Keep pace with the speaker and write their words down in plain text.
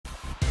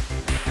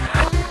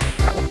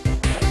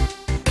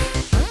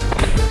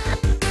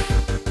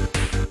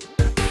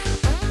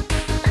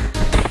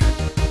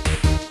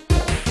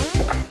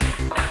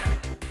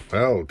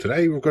Well,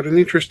 today we've got an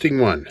interesting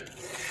one.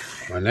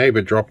 My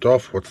neighbour dropped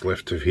off what's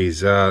left of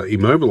his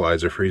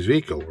immobilizer for his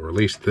vehicle, or at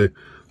least the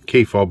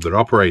key fob that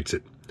operates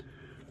it.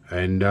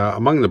 And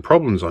among the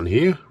problems on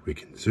here, we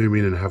can zoom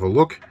in and have a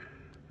look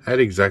at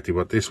exactly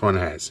what this one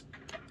has.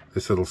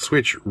 This little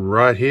switch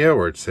right here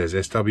where it says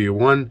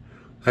SW1,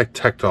 that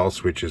tactile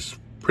switch is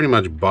pretty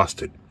much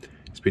busted.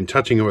 It's been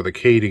touching it with a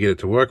key to get it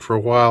to work for a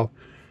while,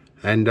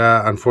 and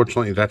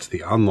unfortunately that's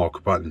the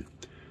unlock button.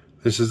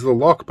 This is the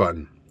lock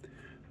button.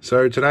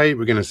 So today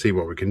we're going to see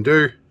what we can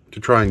do to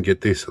try and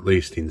get this at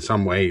least in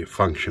some way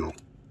functional.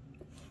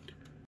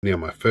 Now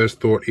my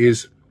first thought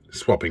is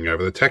swapping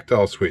over the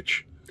tactile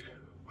switch.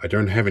 I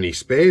don't have any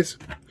spares,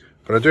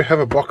 but I do have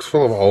a box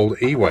full of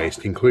old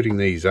e-waste, including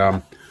these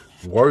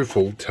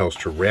woeful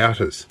Telstra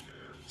routers.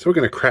 So we're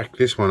going to crack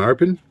this one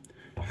open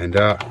and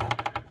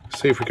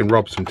see if we can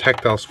rob some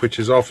tactile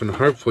switches off, and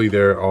hopefully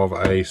they're of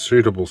a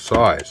suitable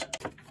size.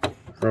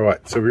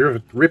 Alright, so we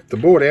ripped the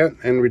board out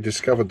and we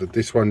discovered that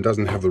this one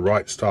doesn't have the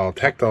right style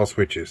tactile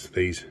switches.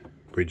 These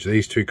bridge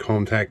these two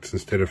contacts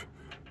instead of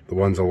the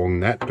ones along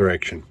that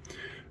direction.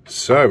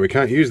 So we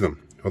can't use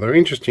them. Although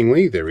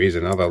interestingly, there is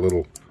another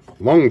little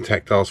long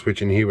tactile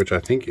switch in here which I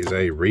think is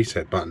a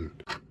reset button.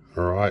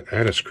 Alright, I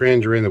had a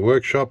scrounge around the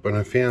workshop and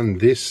I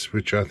found this,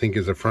 which I think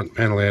is a front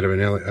panel out of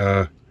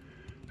a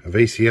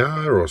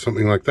VCR or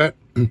something like that.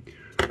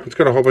 It's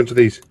got a whole bunch of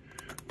these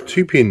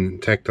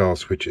 2-pin tactile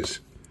switches.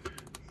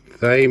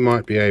 They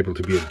might be able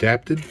to be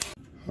adapted.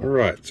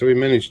 Alright, so we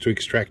managed to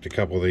extract a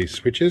couple of these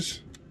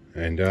switches,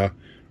 and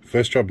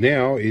first job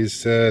now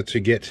is to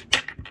get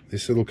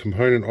this little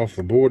component off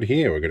the board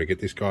here. We're going to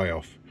get this guy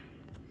off.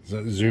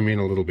 Zoom in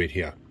a little bit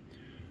here.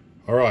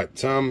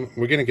 Alright,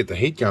 we're going to get the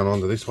heat gun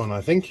onto this one,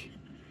 I think.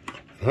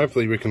 And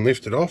hopefully we can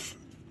lift it off,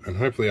 and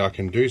hopefully I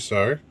can do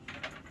so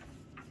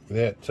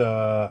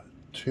without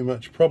too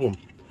much problem.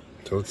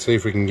 So let's see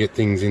if we can get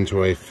things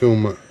into a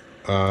film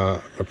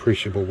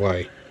appreciable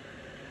way,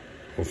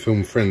 or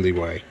film friendly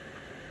way.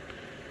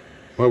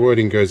 My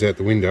wording goes out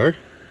the window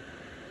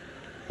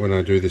when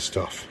I do this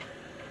stuff.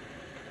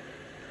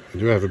 I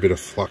do have a bit of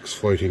flux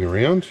floating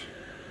around.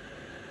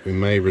 We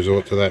may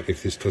resort to that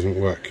if this doesn't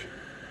work.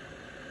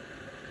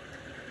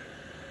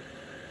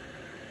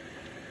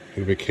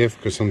 Gotta be careful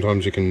because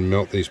sometimes you can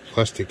melt these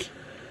plastic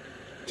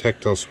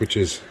tactile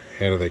switches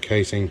out of their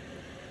casing,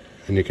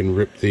 and you can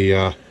rip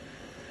the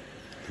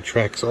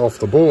tracks off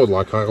the board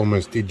like I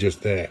almost did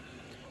just there.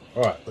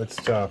 Alright, let's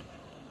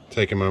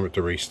take a moment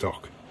to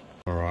restock.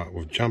 Alright,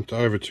 we've jumped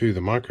over to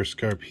the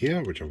microscope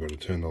here, which I've got to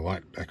turn the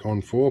light back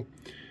on for,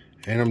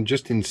 and I'm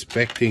just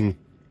inspecting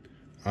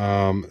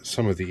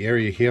some of the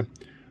area here.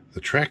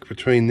 The track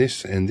between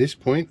this and this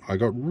point, I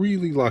got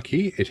really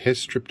lucky. It has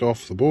stripped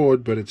off the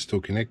board, but it's still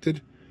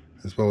connected,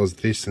 as well as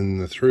this and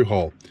the through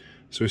hole.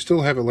 So we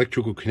still have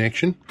electrical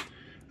connection.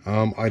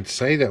 I'd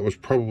say that was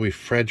probably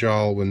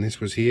fragile when this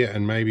was here,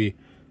 and maybe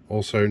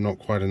also not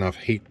quite enough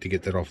heat to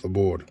get that off the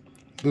board.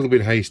 A little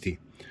bit hasty.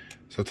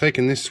 So I've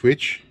taken this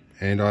switch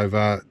and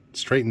I've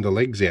straightened the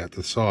legs out,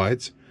 the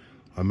sides.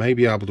 I may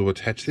be able to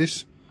attach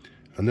this,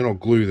 and then I'll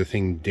glue the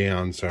thing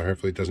down so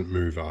hopefully it doesn't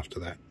move after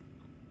that.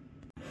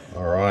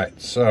 Alright,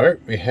 so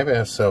we have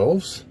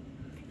ourselves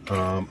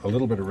a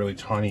little bit of really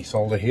tiny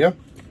solder here,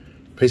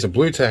 a piece of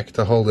blue tack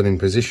to hold it in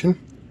position,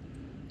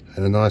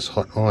 and a nice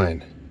hot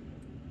iron.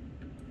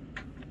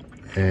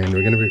 And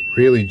we're going to be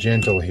really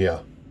gentle here.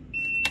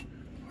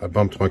 I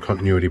bumped my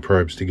continuity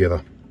probes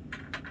together.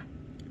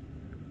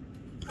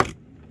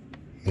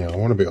 Now I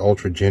want to be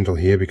ultra gentle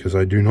here because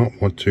I do not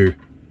want to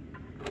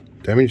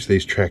damage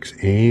these tracks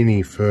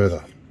any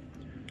further.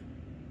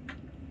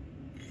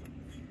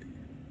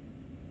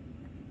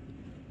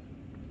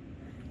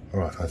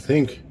 Alright, I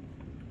think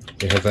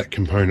we have that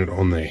component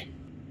on there.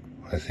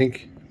 I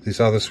think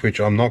this other switch,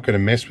 I'm not going to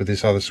mess with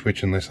this other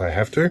switch unless I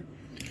have to.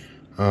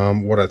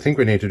 What I think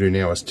we need to do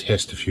now is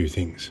test a few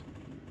things.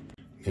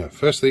 Now,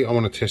 firstly, I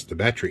want to test the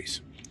batteries.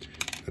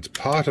 That's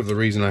part of the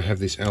reason I have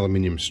this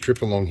aluminium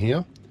strip along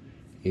here,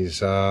 is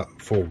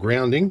for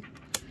grounding.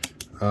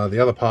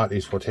 The other part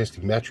is for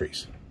testing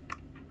batteries.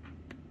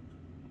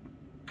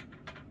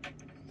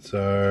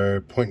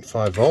 So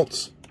 0.5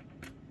 volts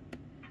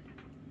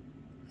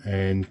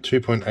and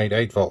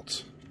 2.88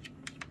 volts.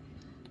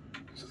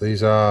 So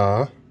these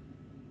are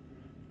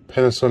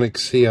Panasonic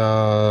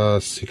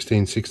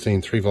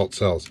CR1616 3-volt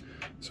cells.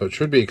 So it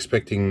should be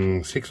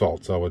expecting 6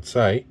 volts, I would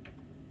say.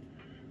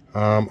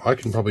 I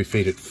can probably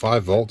feed it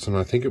 5 volts and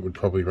I think it would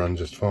probably run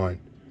just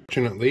fine.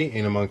 Fortunately,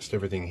 in amongst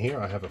everything here,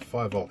 I have a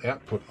 5-volt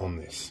output on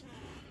this.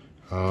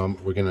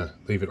 We're going to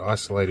leave it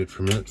isolated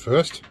for a minute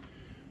first,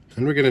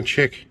 and we're going to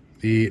check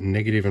the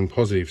negative and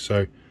positive.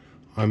 So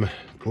I'm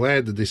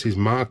glad that this is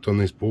marked on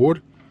this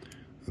board,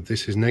 that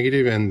this is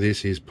negative and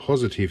this is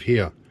positive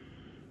here.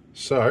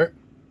 So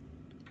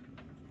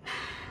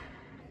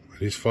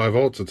it is 5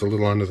 volts, it's a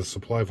little under the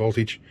supply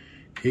voltage.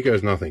 Here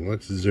goes nothing.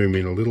 Let's zoom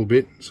in a little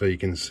bit so you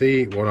can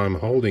see what I'm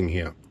holding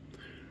here.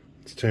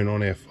 Let's turn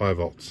on our 5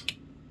 volts.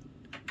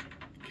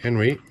 Can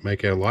we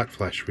make our light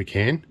flash? We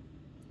can.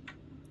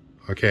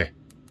 Okay.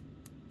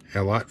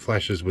 our light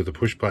flashes with the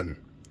push button.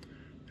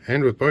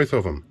 And with both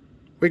of them.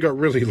 We got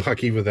really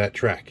lucky with that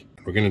track.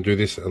 We're going to do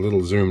this a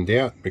little zoomed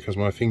out because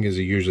my fingers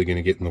are usually going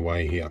to get in the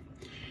way here.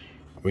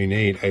 We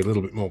need a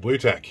little bit more blue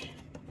tack.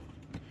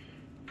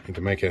 And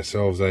to make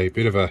ourselves a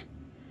bit of an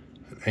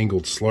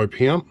angled slope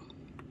here.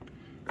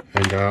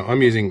 And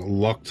I'm using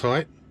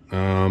Loctite,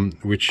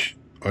 which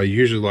I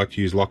usually like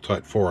to use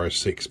Loctite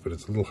 406, but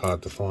it's a little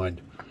hard to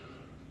find.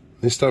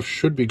 This stuff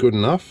should be good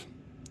enough.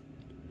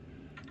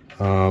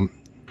 And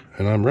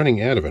I'm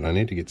running out of it. I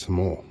need to get some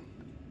more.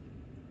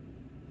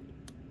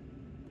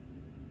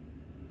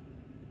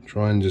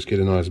 Try and just get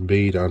a nice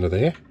bead under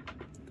there.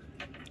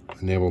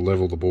 And now we'll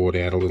level the board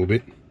out a little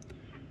bit.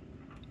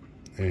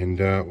 And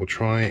we'll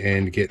try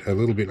and get a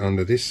little bit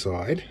under this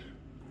side.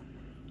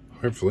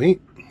 Hopefully,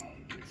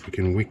 if we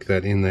can wick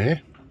that in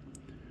there,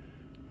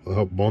 will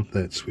help bond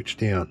that switch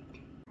down.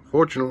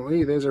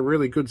 Fortunately, there's a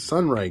really good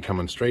sun ray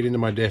coming straight into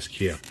my desk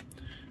here.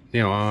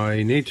 Now,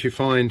 I need to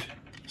find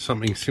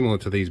something similar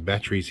to these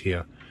batteries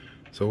here.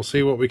 So we'll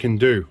see what we can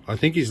do. I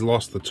think he's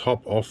lost the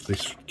top off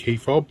this key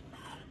fob,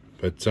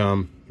 but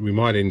we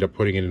might end up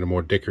putting it in a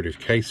more decorative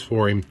case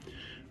for him.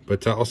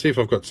 But I'll see if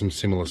I've got some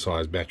similar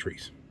size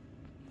batteries.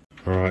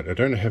 Alright, I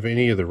don't have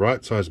any of the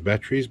right size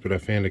batteries, but I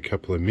found a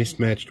couple of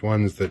mismatched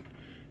ones that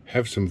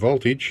have some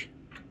voltage.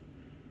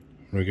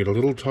 We get a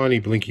little tiny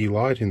blinky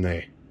light in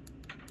there.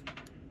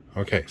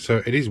 Okay,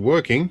 so it is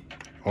working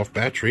off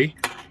battery,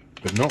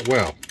 but not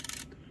well.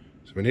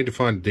 So we need to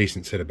find a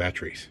decent set of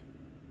batteries.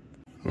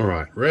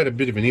 Alright, we're at a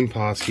bit of an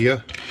impasse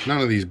here.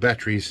 None of these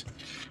batteries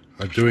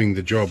are doing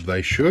the job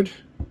they should.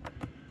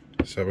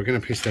 So we're going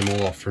to piss them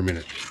all off for a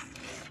minute.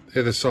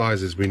 They're the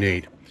sizes we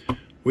need.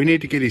 We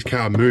need to get his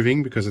car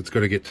moving because it's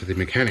got to get to the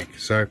mechanic.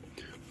 So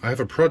I have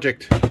a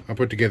project I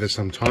put together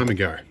some time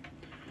ago.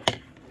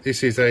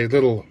 This is a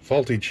little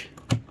voltage,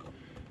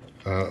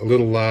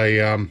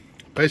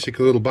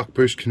 basically a little buck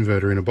boost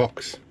converter in a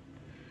box.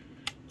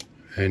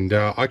 And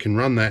I can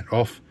run that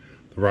off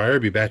the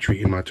Ryobi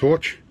battery in my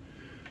torch,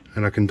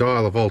 and I can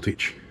dial a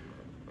voltage.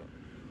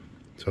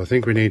 So I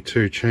think we need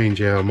to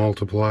change our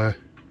multiplier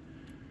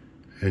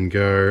and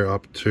go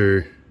up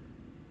to,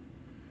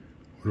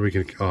 what are we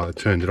going to, oh, it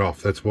turned it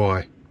off, that's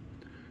why.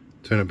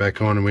 Turn it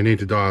back on, and we need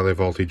to dial our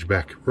voltage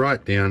back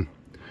right down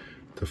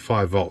to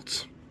 5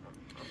 volts.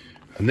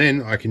 And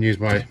then I can use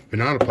my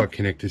banana plug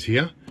connectors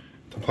here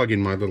to plug in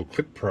my little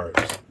clip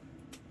probes.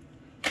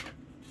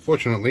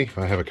 Fortunately,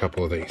 I have a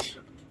couple of these.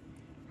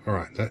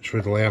 Alright, that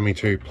should allow me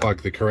to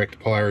plug the correct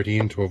polarity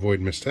in to avoid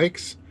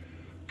mistakes.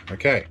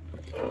 Okay,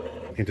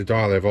 need to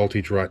dial our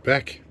voltage right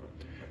back.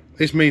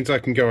 This means I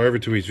can go over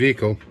to his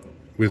vehicle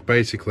with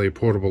basically a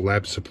portable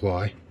lab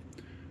supply.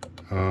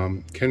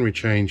 Can we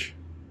change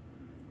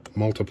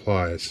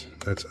multipliers?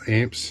 That's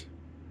amps.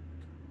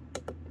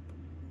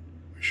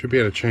 We should be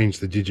able to change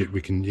the digit.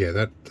 We can, yeah,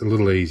 that's a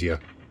little easier.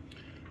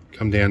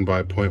 Come down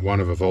by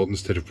 0.1 of a volt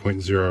instead of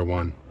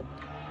 0.01.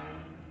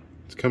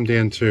 Let's come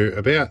down to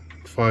about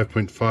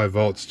 5.5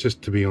 volts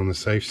just to be on the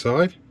safe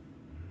side.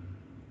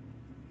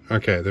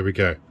 Okay, there we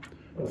go.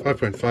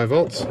 5.5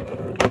 volts.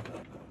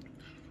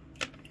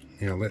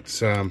 Now let's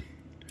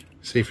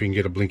see if we can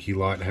get a blinky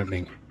light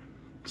happening.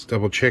 Let's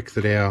double check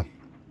that our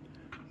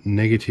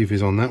negative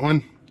is on that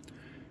one.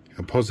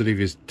 Our positive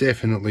is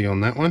definitely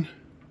on that one.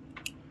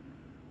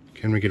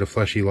 Can we get a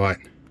flashy light?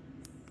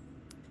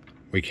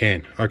 We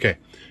can. Okay,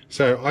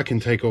 so I can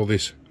take all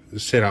this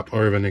setup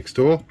over next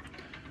door.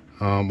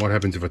 What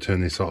happens if I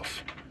turn this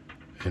off?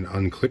 And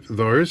unclip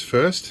those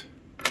first.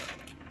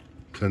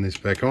 Turn this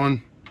back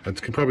on.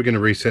 It's probably going to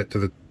reset to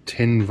the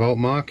 10 volt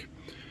mark.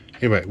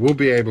 Anyway, we'll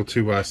be able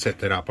to set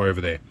that up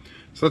over there.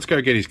 So let's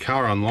go get his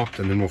car unlocked,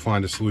 and then we'll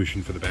find a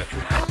solution for the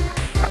battery.